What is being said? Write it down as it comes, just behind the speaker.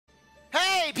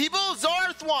Hey people,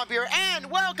 CzarThwomp here, and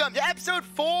welcome to episode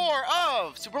 4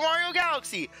 of Super Mario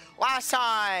Galaxy. Last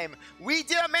time, we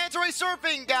did a manta ray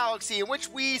surfing galaxy, in which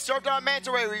we surfed on a manta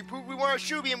ray, we proved we were a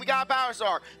Shubi, and we got a power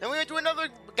star. Then we went to another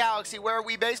galaxy, where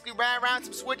we basically ran around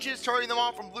some switches, turning them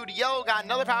on from blue to yellow, got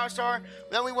another power star.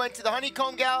 Then we went to the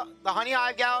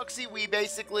Honeyhive Galaxy, we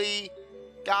basically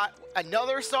got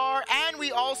another star, and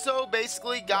we also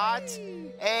basically got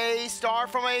a star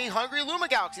from a Hungry Luma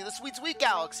Galaxy, the Sweet Sweet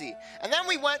Galaxy. And then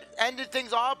we ended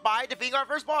things off by defeating our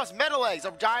first boss, Metalegs,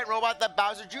 a giant robot that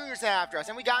Bowser Jr. sent after us,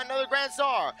 and we got another grand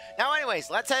star. Now anyways,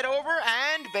 let's head over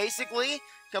and basically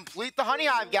complete the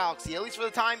Honeyhive Galaxy, at least for the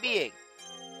time being.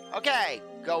 Okay,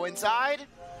 go inside.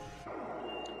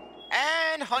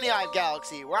 And Honeyhive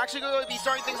Galaxy. We're actually going to be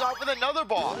starting things off with another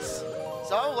boss.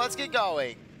 So, let's get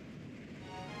going.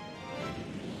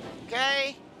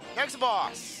 Okay, next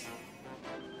boss.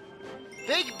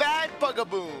 Big Bad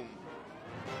Bugaboom.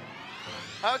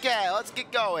 Okay, let's get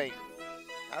going.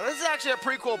 Now, this is actually a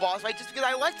pretty cool boss fight, just because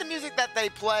I like the music that they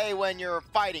play when you're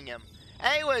fighting him.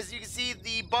 Anyways, you can see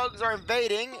the bugs are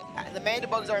invading. The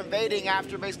Mandibugs are invading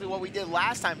after basically what we did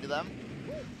last time to them.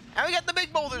 And we got the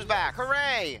big boulders back.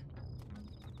 Hooray!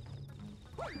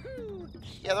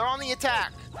 Yeah, they're on the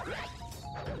attack.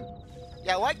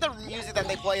 Yeah, I like the music that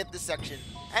they play at this section.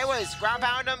 Anyways, ground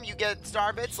pound them, you get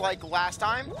star bits like last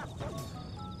time.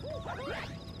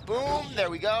 Boom, there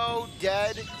we go.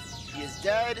 Dead. He is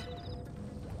dead.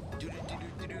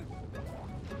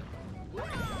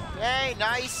 Okay,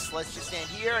 nice. Let's just stand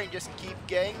here and just keep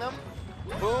getting them.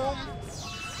 Boom.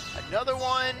 Another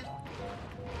one.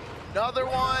 Another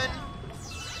one.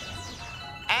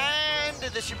 And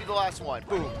this should be the last one.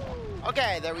 Boom.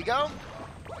 Okay, there we go.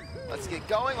 Let's get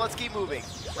going. Let's keep moving.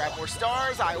 Grab more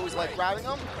stars. I always like grabbing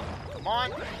them. Come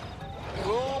on.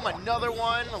 Boom. Another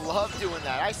one. Love doing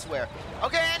that, I swear.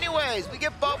 Okay, anyways, we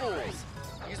get bubbles.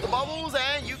 Use the bubbles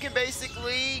and you can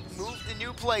basically move to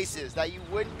new places that you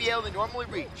wouldn't be able to normally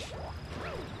reach.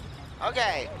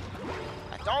 Okay.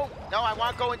 I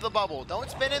want to go into the bubble. Don't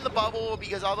spin in the bubble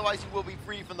because otherwise you will be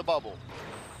free from the bubble.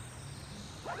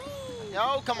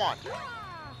 No, come on.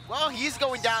 Well, he's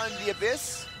going down into the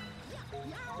abyss.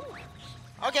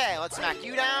 Okay, let's smack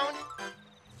you down.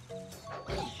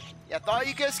 Yeah, thought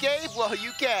you could escape? Well,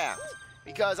 you can't.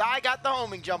 Because I got the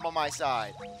homing jump on my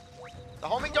side. The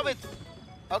homing jump is...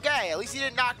 Okay, at least he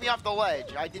didn't knock me off the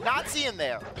ledge. I did not see him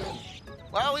there.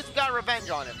 Well, at least we got revenge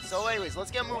on him. So anyways,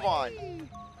 let's get a move on.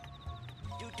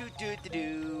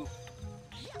 Do-do-do-do-do.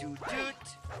 Do-doot.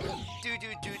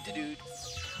 Do-do-do-do-do.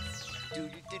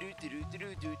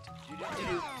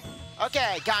 Do-do-do-do-do-do-do-do-do-do.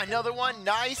 Okay, got another one.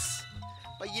 Nice.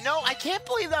 But you know, I can't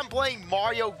believe that I'm playing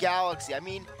Mario Galaxy. I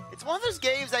mean, it's one of those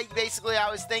games that basically I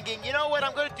was thinking, you know what,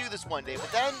 I'm going to do this one day.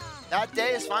 But then, that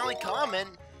day has finally come, and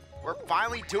we're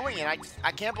finally doing it.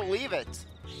 I can't believe it.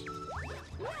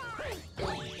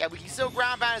 Yeah, we can still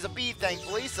ground pound as a bee,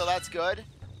 thankfully, so that's good.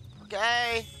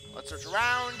 Okay, let's search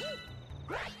around.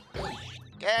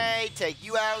 Okay, take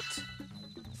you out.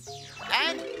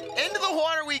 And into the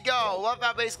water we go. Love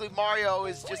how basically Mario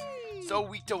is just so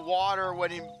weak to water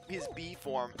when in his bee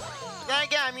form. But then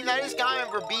again, I mean, that is common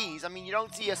for bees. I mean, you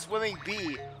don't see a swimming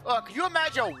bee. Look, could you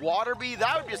imagine a water bee?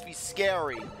 That would just be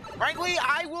scary. Frankly,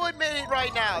 I will admit it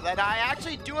right now that I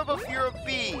actually do have a fear of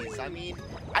bees. I mean,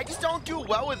 I just don't do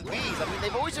well with bees. I mean,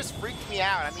 they've always just freaked me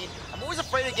out. I mean, I'm always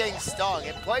afraid of getting stung.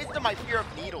 It plays into my fear of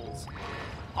needles.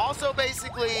 Also,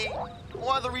 basically,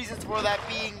 one of the reasons for that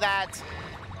being that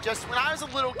just when I was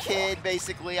a little kid,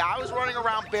 basically, I was running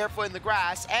around barefoot in the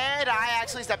grass, and I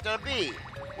actually stepped on a bee,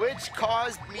 which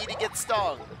caused me to get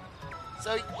stung.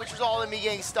 So, which resulted in me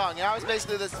getting stung, and I was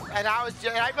basically this, and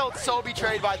I felt so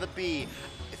betrayed by the bee.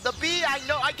 The bee,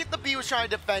 I get the bee was trying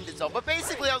to defend itself, but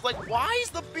basically I was like, why is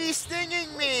the bee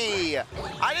stinging me?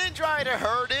 I didn't try to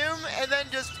hurt him, and then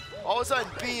just all of a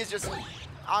sudden, bee is just,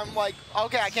 I'm like,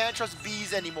 okay, I can't trust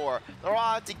bees anymore. They're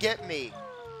all out to get me.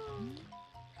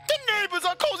 The neighbors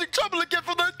are causing trouble again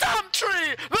from the damn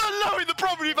tree! They're lowering the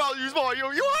property values,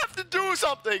 Mario! You have to do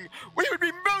something! We would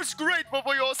be most grateful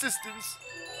for your assistance!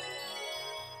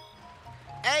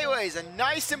 Anyways, a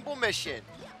nice simple mission.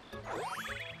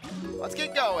 Let's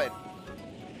get going.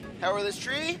 Head over this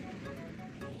tree.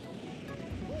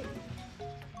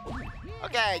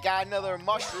 Okay, got another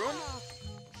mushroom.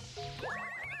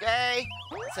 Okay,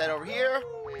 let's head over here.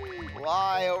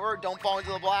 Fly over, don't fall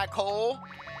into the black hole.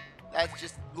 That's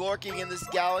just lurking in this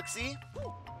galaxy.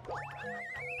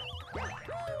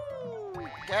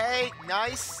 Okay,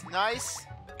 nice, nice.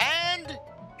 And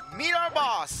meet our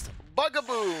boss,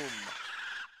 Bugaboom.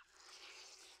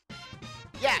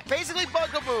 Yeah, basically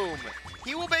Bugaboom.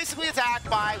 he will basically attack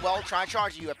by, well, trying to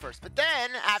charge you at first. But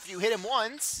then, after you hit him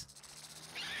once,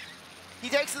 he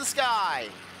takes to the sky.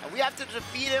 And we have to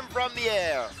defeat him from the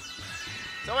air.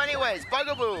 So anyways,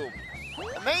 Bugaboom.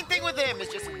 The main thing with him is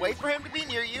just wait for him to be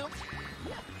near you.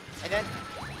 And then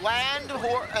land,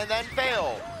 and then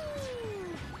fail.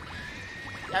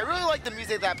 I really like the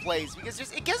music that plays because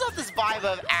it gives off this vibe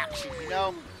of action, you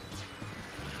know?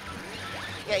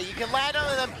 Yeah, you can land on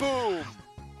it and then boom.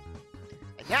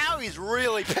 And now he's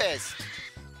really pissed.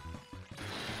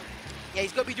 Yeah,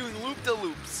 he's gonna be doing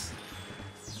loop-de-loops.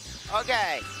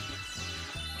 Okay.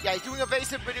 Yeah, he's doing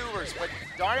evasive maneuvers, but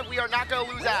darn it, we are not gonna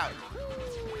lose out.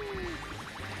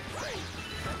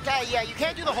 Okay, yeah, you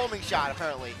can't do the homing shot,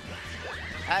 apparently.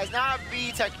 That is not a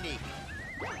B technique.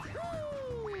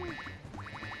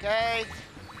 Okay.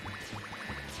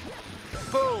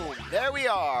 Boom. There we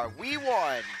are. We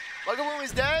won. Bugaboom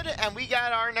is dead, and we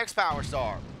got our next Power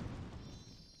Star.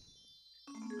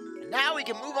 Now we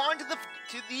can move on to the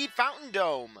Fountain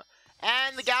Dome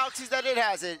and the galaxies that it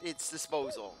has at its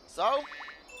disposal. So,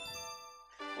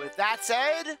 with that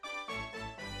said,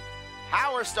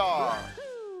 Power Star.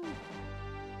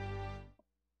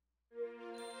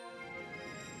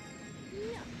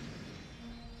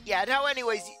 Yeah, no,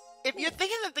 anyways, if you're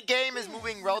thinking that the game is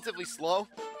moving relatively slow,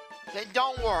 then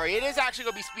don't worry. It is actually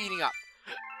going to be speeding up.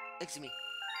 Excuse me.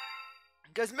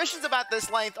 Because missions about this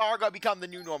length are going to become the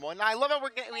new normal. And I love it.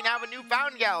 We now have a new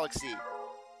Fountain Galaxy.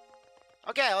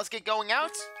 Okay, let's get going out.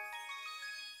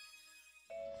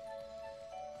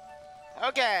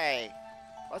 Okay.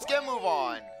 Let's get a move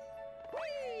on.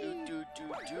 Into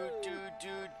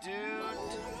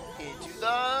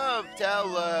the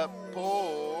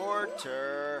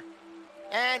teleporter.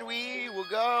 And we will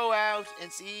go out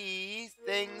and see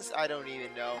things I don't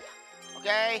even know.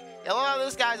 Okay? Hello,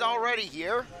 this guy's already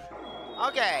here.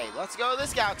 Okay, let's go to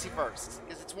this galaxy first,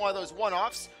 because it's one of those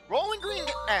one-offs. Rolling Green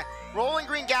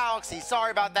Galaxy.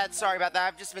 Sorry about that.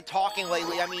 I've just been talking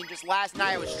lately. I mean, just last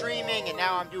night I was streaming, and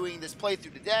now I'm doing this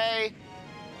playthrough today.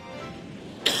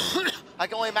 I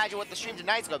can only imagine what the stream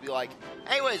tonight's gonna be like.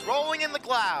 Anyways, rolling in the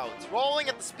clouds, rolling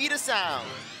at the speed of sound.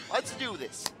 Let's do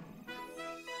this.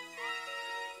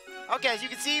 Okay, as you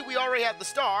can see, we already have the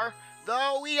star,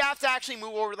 though we have to actually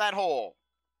move over that hole.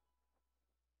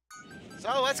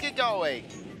 So let's get going.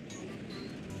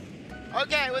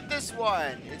 Okay, with this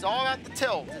one, it's all about the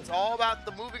tilt. It's all about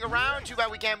the moving around. Too bad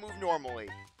we can't move normally.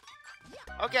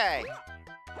 Okay,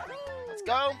 let's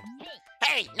go.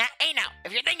 Hey, now,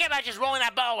 if you're thinking about just rolling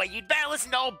that ball away, you'd better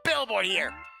listen to old Billboard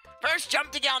here. First,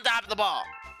 jump to get on top of the ball.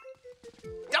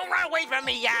 Don't run away from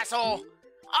me, you asshole.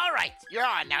 All right, you're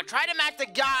on. Now try to match the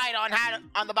guide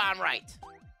on the bottom right.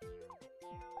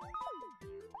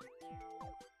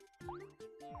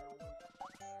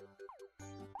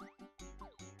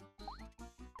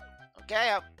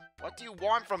 Okay, what do you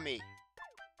want from me?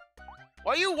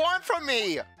 What do you want from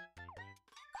me?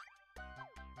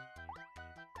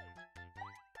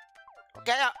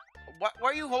 Okay, what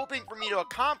are you hoping for me to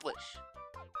accomplish?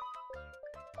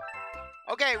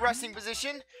 Okay, resting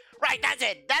position. Right, that's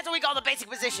it. That's what we call the basic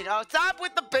position. Oh, stop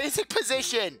with the basic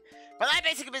position. For that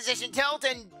basic position, tilt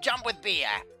and jump with B.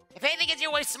 If anything gets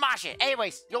your way, smash it.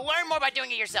 Anyways, you'll learn more by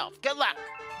doing it yourself. Good luck.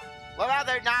 Love how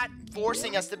they're not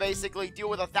forcing us to basically deal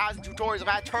with 1,000 tutorials of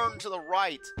how to turn to the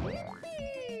right.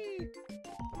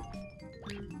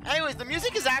 Anyways, the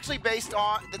music is actually based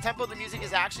on, the tempo of the music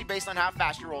is actually based on how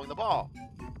fast you're rolling the ball.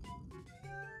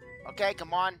 Okay,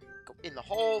 come on. Go in the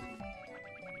hole.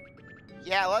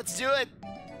 Yeah, let's do it.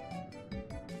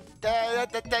 Do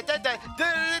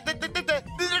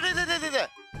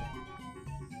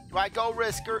I go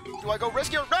risker? Do I go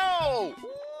riskier? No!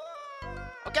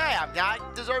 Okay, I'm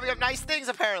not deserving of nice things,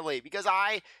 apparently, because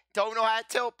I don't know how to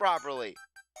tilt properly.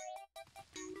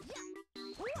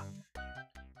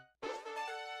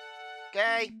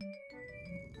 Okay.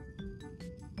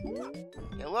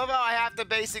 I love how I have to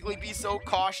basically be so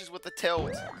cautious with the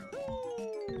tilt.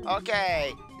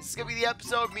 Okay, this is gonna be the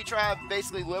episode of me trying to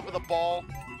basically live with a ball.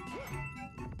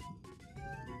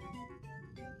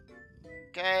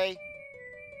 Okay.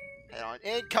 Head on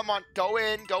in, come on, go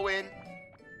in, go in.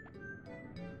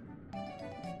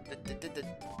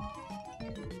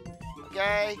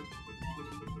 Okay.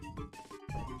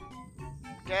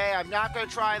 Okay, I'm not gonna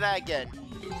try that again.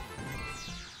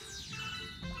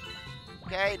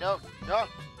 Okay, no, no.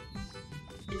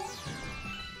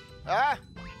 Ah!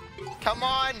 Come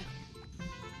on!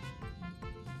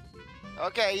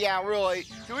 Okay, yeah, really.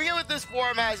 Doing it with this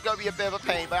format is gonna be a bit of a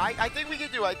pain, but I think we can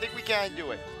do it. I think we can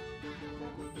do it.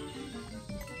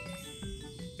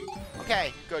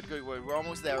 Okay, good, good, good. We're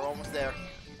almost there, we're almost there.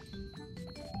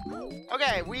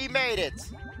 Okay, we made it.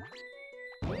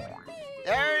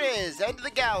 There it is, end of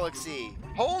the galaxy.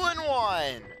 Hole in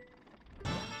one.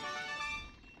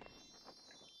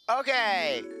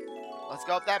 Okay, let's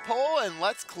go up that pole and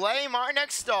let's claim our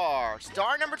next star.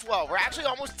 Star number 12. We're actually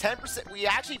almost 10%. We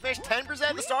actually finished 10%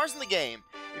 of the stars in the game,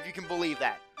 if you can believe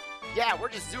that. Yeah, we're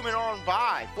just zooming on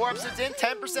by. 4 episodes in,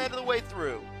 10% of the way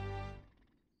through.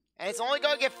 And it's only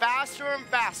going to get faster and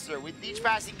faster with each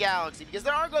passing galaxy, because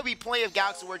there are going to be plenty of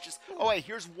galaxies where it's just, oh wait,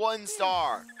 here's 1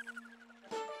 star.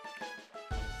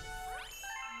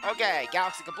 Okay,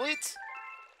 galaxy complete.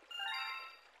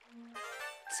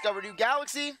 Discover new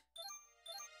galaxy.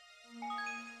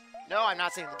 No, I'm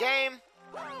not saving the game.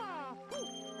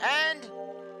 And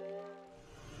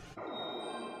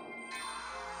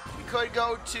we could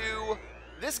go to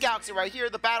this galaxy right here,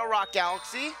 the Battle Rock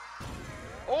Galaxy.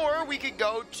 Or we could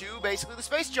go to basically the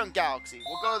Space Junk Galaxy.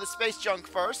 We'll go to the Space Junk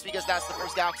first because that's the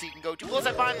first galaxy you can go to. Plus,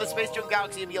 I find the Space Junk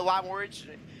Galaxy to be a lot more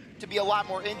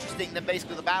interesting than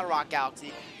basically the Battle Rock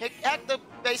Galaxy. Heck,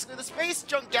 basically the Space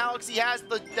Junk Galaxy does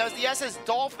the SS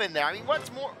Dolphin there. I mean, what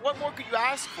more could you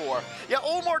ask for? Yeah,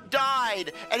 Olimar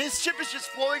died, and his ship is just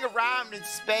floating around in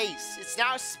space. It's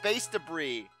now space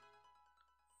debris.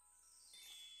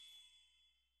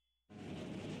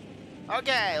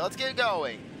 Okay, let's get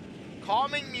going.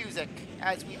 Calming music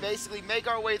as we basically make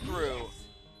our way through.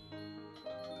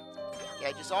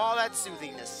 Yeah, just all that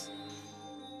soothingness.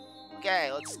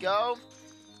 Okay, let's go.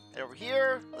 Head over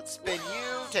here. Let's spin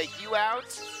you, take you out.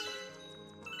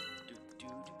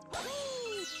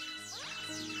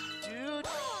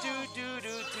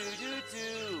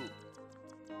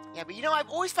 Yeah, but you know, I've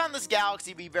always found this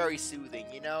galaxy to be very soothing,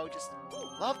 you know? Just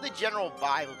love the general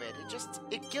vibe of it.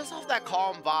 It gives off that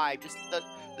calm vibe, just the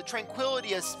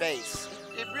tranquility of space.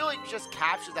 It really just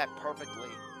captures that perfectly.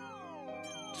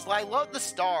 Just like, I love the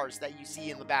stars that you see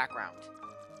in the background.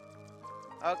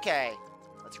 Okay,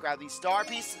 let's grab these star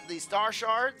pieces, these star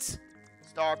shards.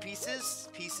 Star pieces,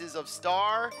 pieces of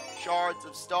star, shards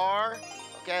of star.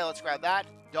 Okay, let's grab that.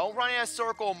 Don't run in a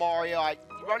circle, Mario.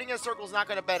 Running in a circle is not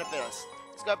going to benefit us.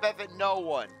 It's going to benefit no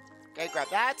one. Okay, grab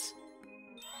that.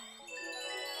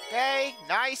 Okay,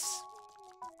 nice.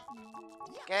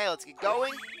 Okay, let's get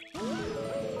going.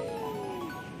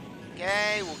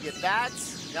 Okay, we'll get that.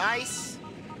 Nice.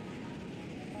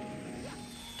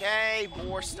 Okay,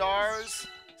 more stars.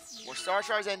 More star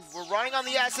shards, and we're running on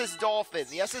the SS Dolphin.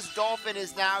 The SS Dolphin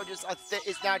is now just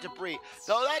debris.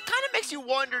 So that kind of makes you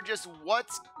wonder just what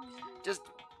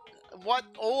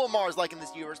Olimar is like in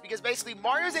this universe, because basically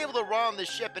Mario's able to run on this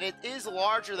ship, and it is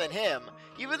larger than him.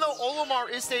 Even though Olimar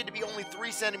is stated to be only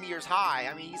 3 centimeters high.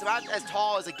 I mean, he's about as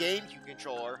tall as a GameCube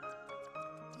controller.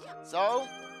 So,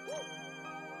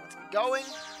 let's get going.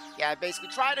 Yeah, basically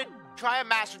try and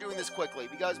master doing this quickly,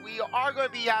 because we are going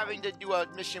to be having to do a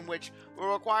mission which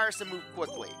will require us to move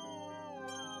quickly.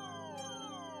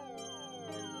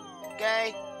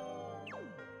 Okay.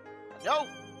 No!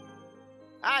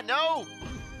 Ah, no!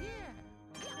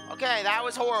 Okay, that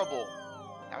was horrible.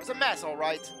 That was a mess,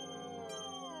 alright.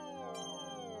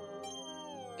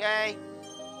 Okay.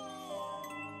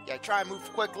 Yeah, try and move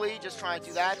quickly. Just try and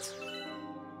do that.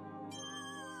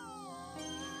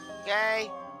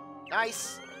 Okay.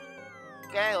 Nice.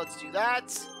 Okay, let's do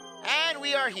that. And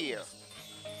we are here.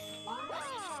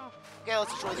 Okay,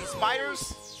 let's destroy these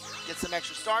spiders. Get some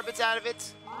extra star bits out of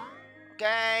it.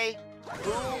 Okay.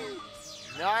 Boom.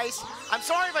 Nice. I'm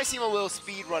sorry if I seem a little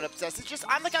speedrun obsessed. It's just,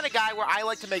 I'm the kind of guy where I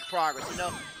like to make progress, you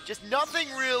know? Just nothing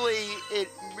really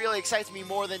excites me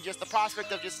more than just the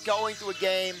prospect of just going through a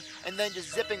game and then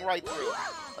just zipping right through.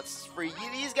 Let's free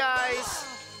these guys.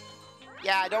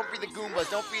 Yeah, don't free the Goombas.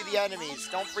 Don't free the enemies.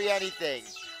 Don't free anything.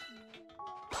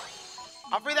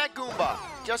 I'll free that Goomba,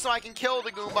 just so I can kill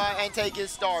the Goomba and take his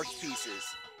star pieces.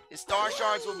 His star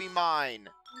shards will be mine.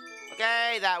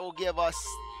 Okay, that will give us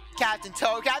Captain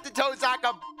Toad. Captain Toad's not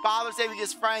gonna bother saving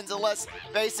his friends unless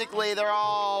basically they're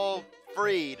all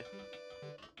freed.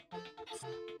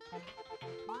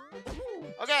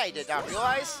 Okay, did not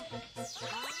realize.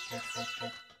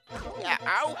 Yeah,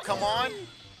 ow, come on.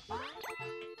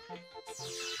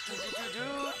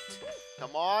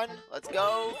 Come on, let's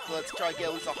go. Let's try to get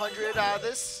at least 100 out of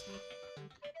this.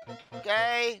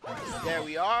 Okay, there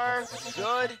we are.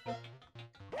 Good.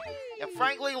 Yeah,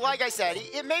 frankly, like I said,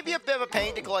 it may be a bit of a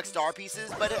pain to collect star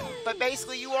pieces, but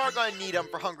basically you are going to need them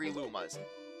for hungry Lumas.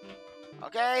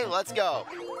 Okay, let's go.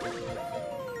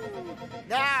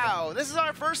 Now, this is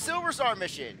our first Silver Star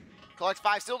mission. Collect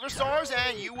 5 Silver Stars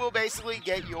and you will basically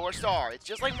get your star. It's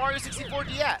just like Mario 64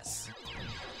 DS.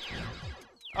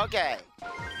 Okay.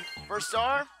 First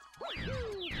star.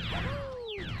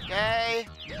 Okay.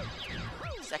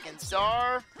 Second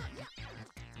star.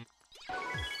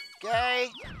 Okay.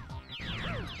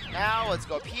 Now, let's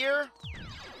go up here.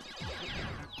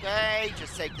 Okay,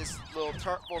 just take this little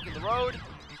fork in the road.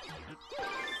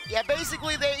 Yeah,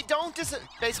 basically, they don't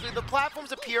basically, the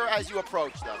platforms appear as you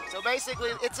approach them. So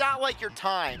basically, it's not like you're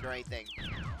timed or anything.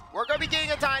 We're going to be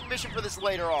getting a timed mission for this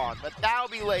later on, but that'll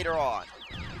be later on.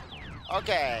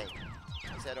 Okay.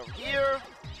 Let's head over here.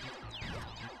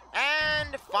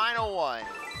 And final one.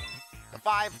 The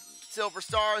 5 silver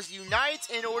stars unite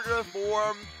in order to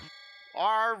form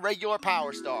our regular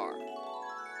power star.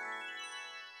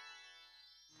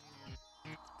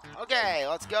 Okay,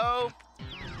 let's go.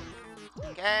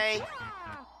 Okay.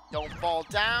 Don't fall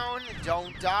down.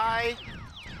 Don't die.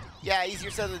 Yeah,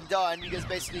 easier said than done, because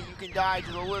basically you can die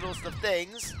to the littlest of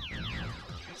things.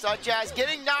 Such as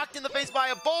getting knocked in the face by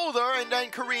a boulder and then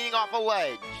careening off a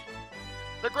ledge.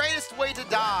 The greatest way to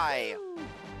die.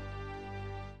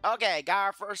 Okay, got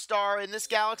our first star in this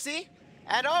galaxy.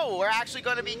 And oh, we're actually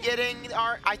going to be getting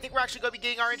our, I think we're actually going to be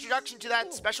getting our introduction to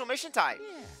that special mission type.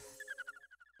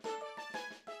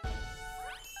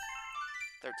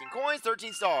 13 coins,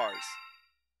 13 stars.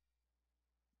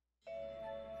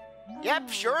 Yep,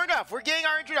 sure enough, we're getting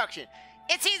our introduction.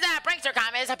 It seems that Prankster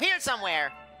Comet has appeared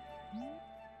somewhere.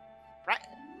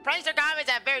 Prankster Comets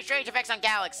have very strange effects on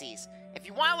galaxies. If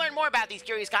you want to learn more about these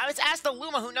curious comets, ask the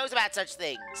Luma who knows about such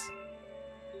things.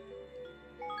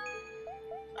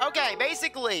 Okay,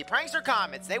 basically, Prankster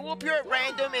Comets, they will appear at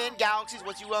random in galaxies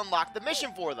once you unlock the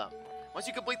mission for them. Once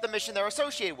you complete the mission they're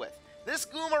associated with. This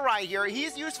Goomba right here,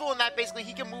 he's useful in that basically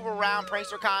he can move around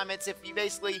Prankster Comets if you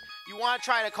you want to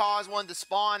try to cause one to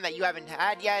spawn that you haven't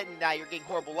had yet and you're getting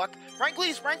horrible luck.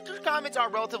 Frankly, Prankster Comets are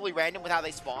relatively random with how they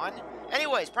spawn.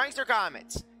 Anyways, Prankster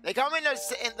Comets, they come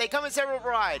in several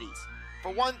varieties.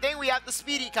 For one thing, we have the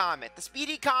Speedy Comet. The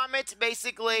Speedy Comet,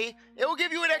 basically, it will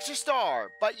give you an extra star,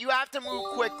 but you have to move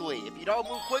quickly. If you don't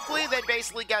move quickly, then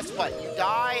basically, guess what? You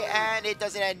die, and it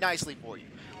doesn't end nicely for you.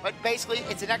 But basically,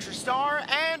 it's an extra star,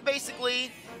 and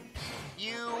basically,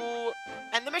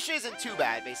 and the mission isn't too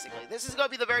bad, basically. This is going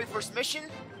to be the very first mission.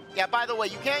 Yeah, by the way,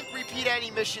 you can't repeat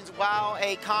any missions while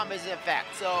a comet is in effect.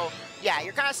 So, yeah,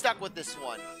 you're kind of stuck with this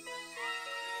one.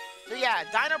 So yeah,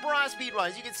 Dino Piranha speedrun.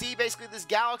 As you can see, basically this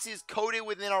galaxy is coated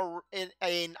within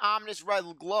an ominous red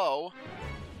glow.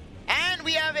 And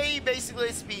we have basically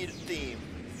a speed theme.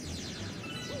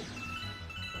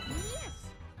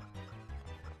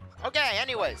 Okay,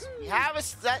 anyways, we have a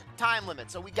set time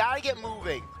limit, so we gotta get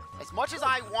moving. As much as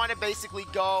I want to basically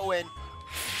go and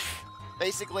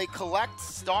basically collect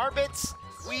star bits,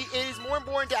 it is more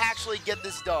important to actually get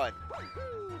this done.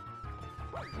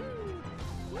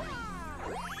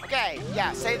 Okay,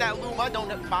 yeah, save that Luma,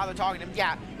 don't bother talking to him.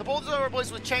 Yeah, the boulders are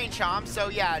replaced with chain chomps, so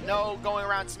yeah, no going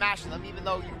around smashing them, even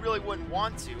though you really wouldn't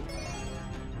want to.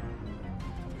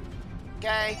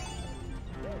 Okay.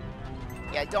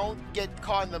 Yeah, don't get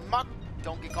caught in the muck,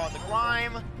 don't get caught in the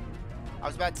grime. I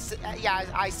was about to say, yeah,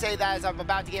 I say that as I'm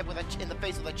about to get in the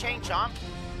face with a chain chomp.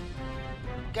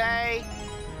 Okay.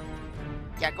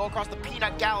 Yeah, go across the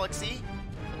Peanut Galaxy,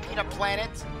 the Peanut Planet.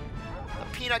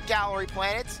 Peanut Gallery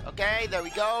Planet. Okay, there we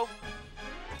go.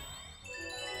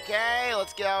 Okay,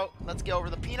 let's go. Let's get over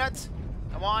the peanuts.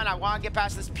 Come on, I want to get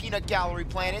past this Peanut Gallery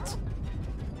Planet.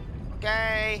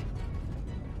 Okay.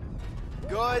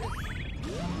 Good.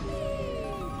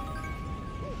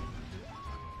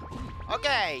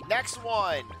 Okay, next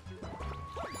one.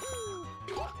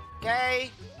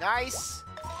 Okay, nice.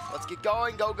 Let's get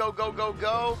going. Go, go, go, go,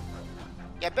 go.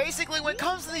 Yeah, basically, when it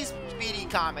comes to these speedy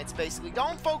comets, basically,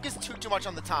 don't focus too much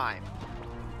on the time.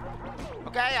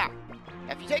 Okay, yeah.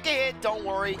 If you take a hit, don't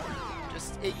worry.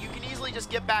 You can easily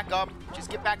just get back up. Just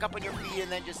get back up on your feet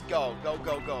and then just go. Go,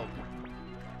 go, go.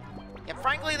 And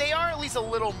frankly, they are at least a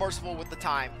little merciful with the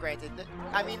time, granted.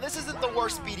 I mean, this isn't the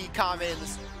worst speedy comet in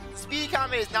this. Speedy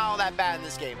comet is not all that bad in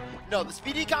this game. No, the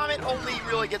speedy comet only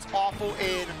really gets awful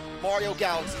in Mario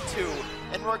Galaxy 2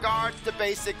 in regards to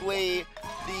basically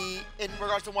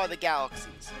one of the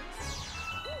galaxies.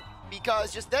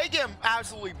 Because they get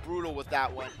absolutely brutal with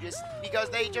that one. Just because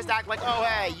they just act like, oh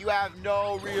hey, you have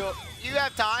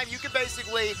time, you can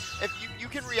basically, if you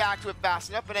can react to it fast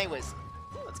enough. But anyways,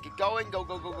 let's get going. Go,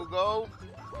 go, go, go, go.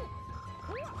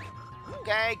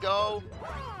 Okay, go.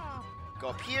 Go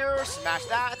up here, smash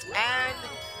that, and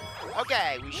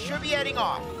okay, we should be heading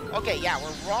off. Okay, yeah,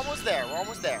 we're almost there. We're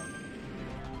almost there.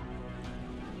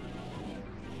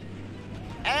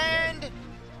 And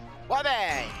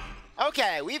wha-bang!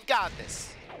 Okay, we've got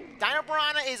this. Dino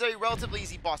Piranha is a relatively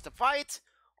easy boss to fight.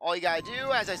 All you gotta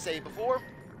do, as I said before,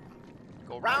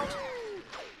 go around,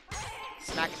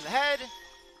 smack him in the head,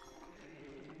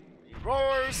 he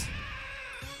roars,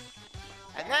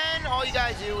 and then all you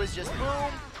gotta do is just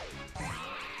boom.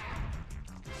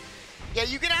 Yeah,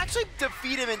 you can actually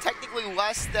defeat him in technically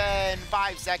less than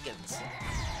 5 seconds.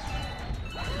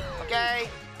 Okay,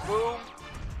 boom.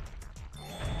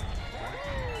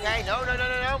 Okay, no.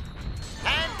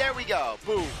 And there we go,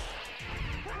 boom.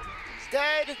 He's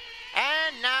dead,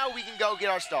 and now we can go get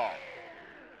our star.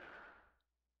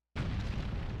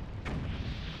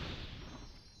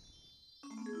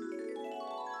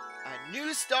 A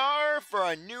new star for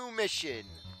a new mission.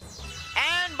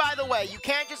 And by the way, you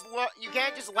can't just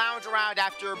lounge around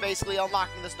after basically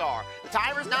unlocking the star. The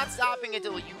timer's not stopping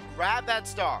until you grab that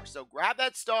star. So grab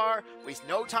that star, waste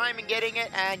no time in getting it,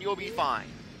 and you'll be fine.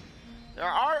 There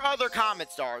are other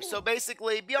comet stars, so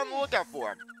basically be on the lookout for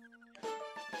them.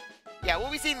 Yeah,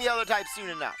 we'll be seeing the other types soon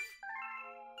enough.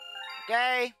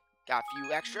 Okay, got a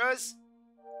few extras.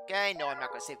 Okay, no, I'm not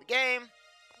going to save the game.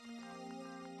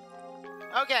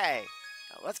 Okay,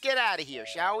 now let's get out of here,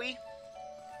 shall we?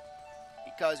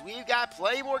 Because we've got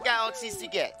plenty more galaxies to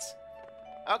get.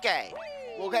 Okay,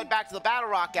 we'll head back to the Battle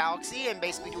Rock Galaxy and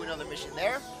basically do another mission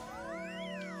there.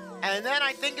 And then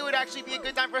I think it would actually be a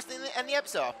good time for us to end the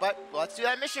episode. But let's do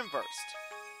that mission first.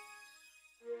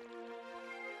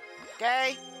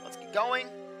 Okay, let's get going.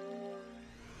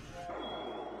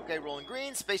 Okay, rolling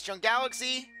green, Space Junk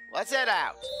Galaxy. Let's head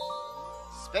out.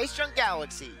 Space Junk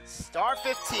Galaxy, Star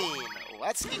 15.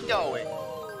 Let's get going.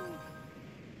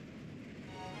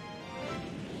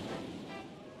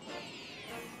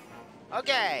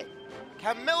 Okay,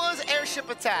 Camilla's Airship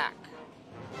Attack,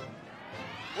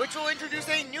 which will introduce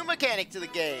a new mechanic to the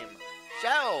game,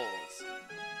 shells.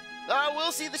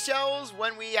 We'll see the shells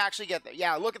when we actually get there.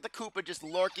 Yeah, look at the Koopa just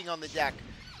lurking on the deck.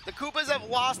 The Koopas have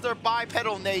lost their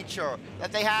bipedal nature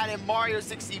that they had in Mario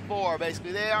 64.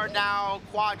 Basically, they are now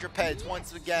quadrupeds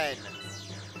once again.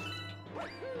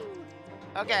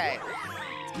 Okay,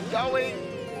 let's keep going.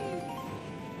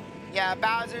 Yeah,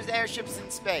 Bowser's airship's in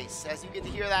space, as you get to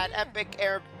hear that epic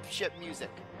airship music.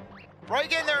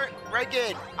 Break in there, break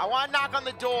in. I want to knock on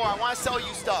the door. I want to sell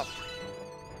you stuff.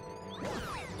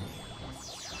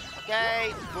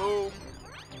 Okay, boom.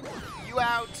 You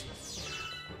out.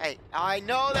 Hey, I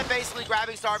know that basically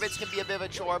grabbing star bits can be a bit of a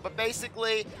chore, but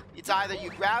basically, it's either you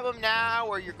grab them now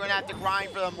or you're going to have to grind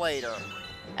for them later.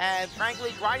 And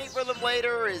frankly, grinding for them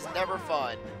later is never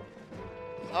fun.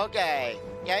 Okay.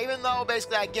 Yeah, even though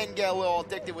basically I can get a little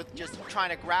addicted with just trying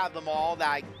to grab them all,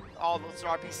 all the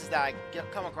star pieces that I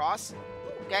come across.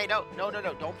 Okay, no.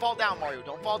 Don't fall down, Mario.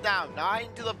 Don't fall down. Not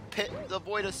into the pit, the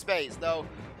void of space. Though,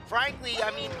 frankly, I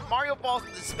mean, Mario falls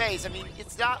into space. I mean,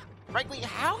 it's not... Frankly,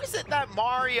 how is it that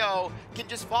Mario can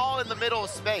just fall in the middle of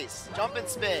space? Jump and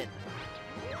spin.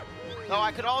 Though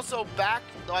I could also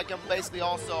I can basically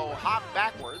also hop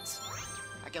backwards.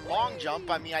 I can long jump.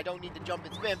 I mean, I don't need to jump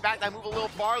and spin. In fact, I move a little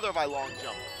farther if I long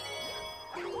jump.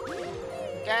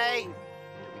 Okay, here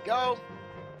we go.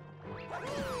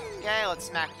 Okay, let's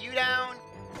smack you down.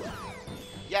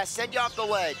 Yes, send you off the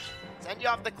ledge. Send you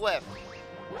off the cliff.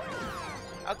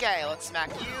 Okay, let's smack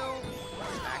you.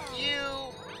 Smack you.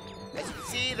 As you can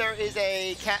see, there is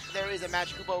a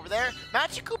Magic Koopa over there.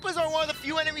 Magic Koopas are one of the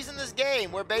few enemies in this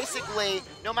game where basically,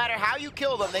 no matter how you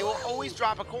kill them, they will always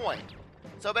drop a coin.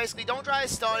 So basically, don't try to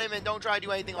stun him and don't try to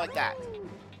do anything like that.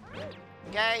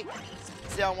 Okay?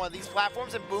 Sit on one of these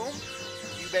platforms and boom,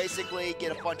 you basically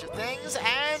get a bunch of things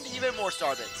and even more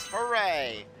star bits.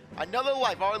 Hooray! Another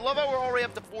life. Oh, I love how we're already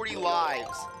up to 40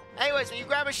 lives. Anyways, when you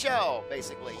grab a shell,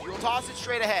 basically, you'll toss it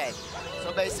straight ahead.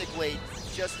 So basically,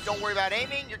 just don't worry about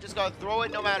aiming. You're just going to throw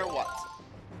it no matter what.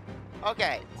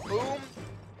 Okay, boom.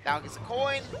 Now gets a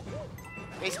coin.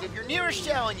 Basically, if you're near a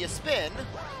shell and you spin,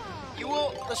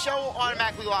 the shell will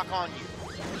automatically lock on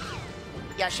you.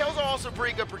 Yeah, shells are also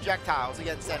pretty good projectiles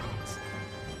against enemies.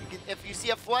 If you see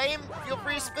a flame, feel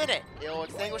free to spin it. It'll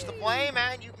extinguish the flame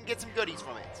and you can get some goodies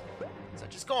from it,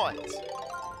 such as coins.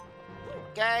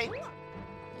 Okay?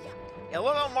 Yeah,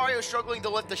 look how Mario's struggling to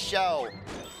lift the shell.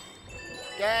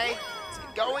 Okay, let's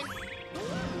get going.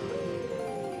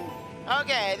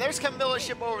 Okay, there's Camilla's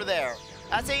ship over there.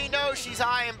 That's how you know she's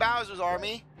high in Bowser's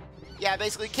army. Yeah,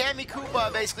 basically, Kammy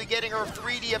Koopa basically getting her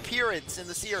 3D appearance in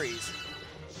the series.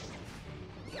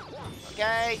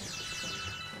 Okay.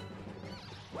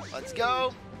 Let's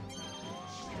go.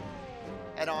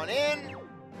 Head on in.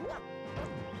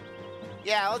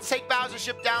 Yeah, let's take Bowser's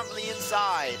ship down from the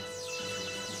inside.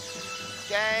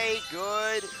 Okay,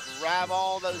 good. Grab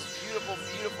all those beautiful,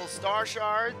 beautiful star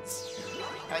shards.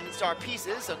 And star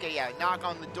pieces. Okay, yeah, knock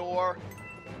on the door.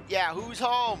 Yeah, who's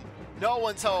home? No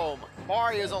one's home.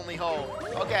 Mario's only home.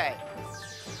 Okay.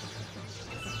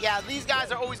 Yeah, these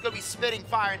guys are always going to be spitting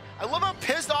fire. And I love how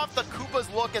pissed off the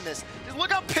Koopas look in this. Just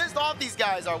look how pissed off these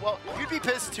guys are. Well, you'd be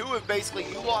pissed too if basically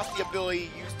you lost the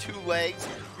ability to use 2 legs.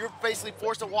 You're basically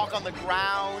forced to walk on the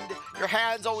ground. Your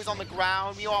hand's always on the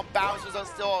ground. Meanwhile, Bowser's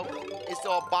still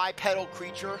a bipedal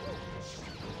creature.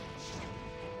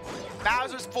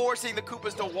 Bowser's forcing the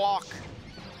Koopas to walk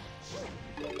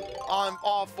on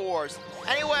all 4s.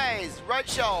 Anyways, red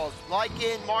shells, like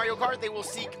in Mario Kart, they will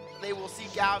seek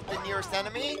out the nearest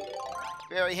enemy.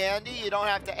 Very handy. You don't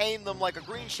have to aim them like a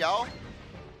green shell.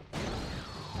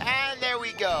 And there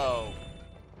we go.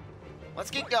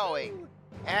 Let's get going.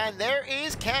 And there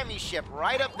is Cammy's ship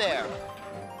right up there.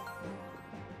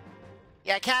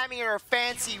 Yeah, Cammy and her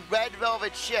fancy red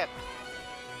velvet ship.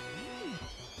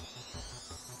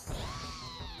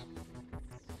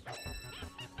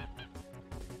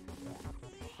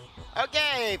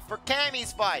 Okay, for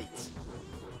Cammy's fight.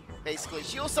 Basically,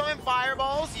 she'll summon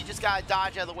fireballs. You just gotta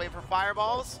dodge out of the way for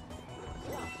fireballs.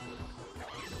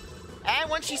 And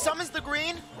when she summons the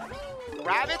green,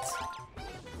 grab it.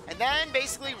 And then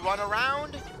basically run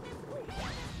around.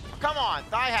 Come on,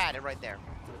 I had it right there.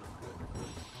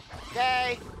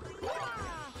 Okay.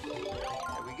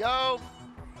 There we go.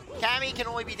 Cammy can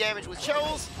only be damaged with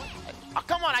shells. Oh,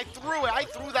 come on, I threw it. I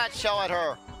threw that shell at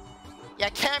her. Yeah,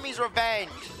 Cammy's revenge.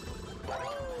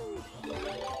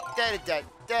 Dead.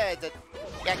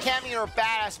 Yeah, Cammy and her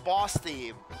badass boss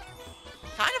theme.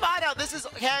 Kind of odd how this is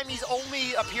Cammy's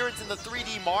only appearance in the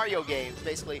 3D Mario games,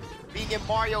 basically, being in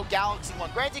Mario Galaxy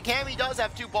 1. Granted, Cammy does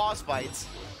have 2 boss fights.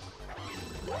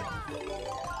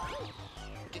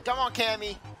 Okay, come on,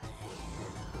 Cammy.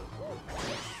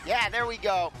 Yeah, there we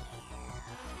go.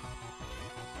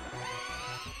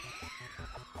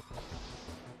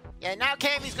 Yeah, now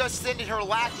Cammy's gonna send in her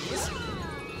lackeys.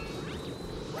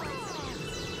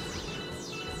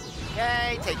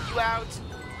 Okay, take you out.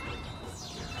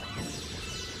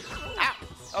 Ow!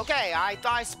 Okay, I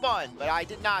thought I spun, but I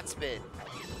did not spin.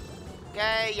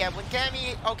 Okay, yeah, when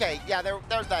Cammy... Okay, yeah,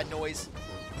 there's that noise.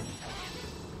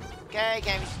 Okay,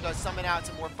 Cammy's just gonna summon out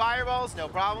some more fireballs, no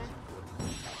problem.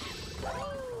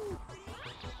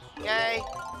 Okay.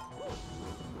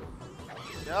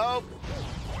 Nope.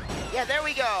 Yeah, there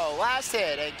we go. Last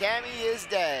hit, and Cammy is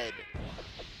dead.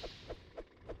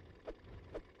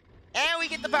 And we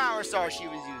get the power star she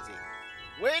was using.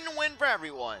 Win-win for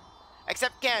everyone.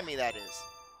 Except Cammy, that is.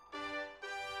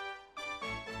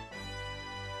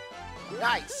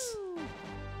 Nice.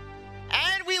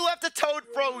 And we left a Toad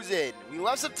frozen. We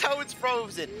left some Toads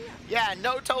frozen. Yeah,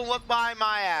 no Toad left behind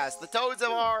my ass. The Toads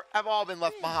have all been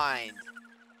left behind.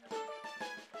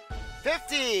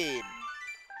 15.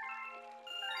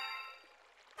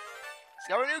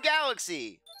 Discover a new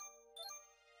galaxy.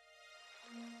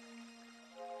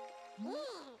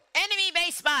 Enemy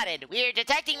base spotted. We're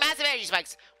detecting massive energy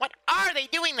spikes. What are they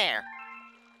doing there?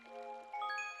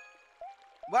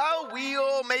 Well,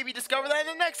 we'll maybe discover that in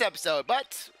the next episode.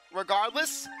 But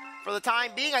regardless, for the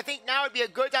time being, I think now would be a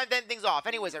good time to end things off.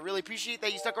 Anyways, I really appreciate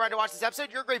that you stuck around to watch this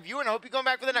episode. You're a great viewer, and I hope you come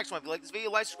back for the next one. If you like this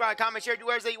video, like, subscribe, comment, share, do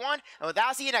whatever you want. And with that,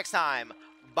 I'll see you next time.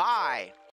 Bye.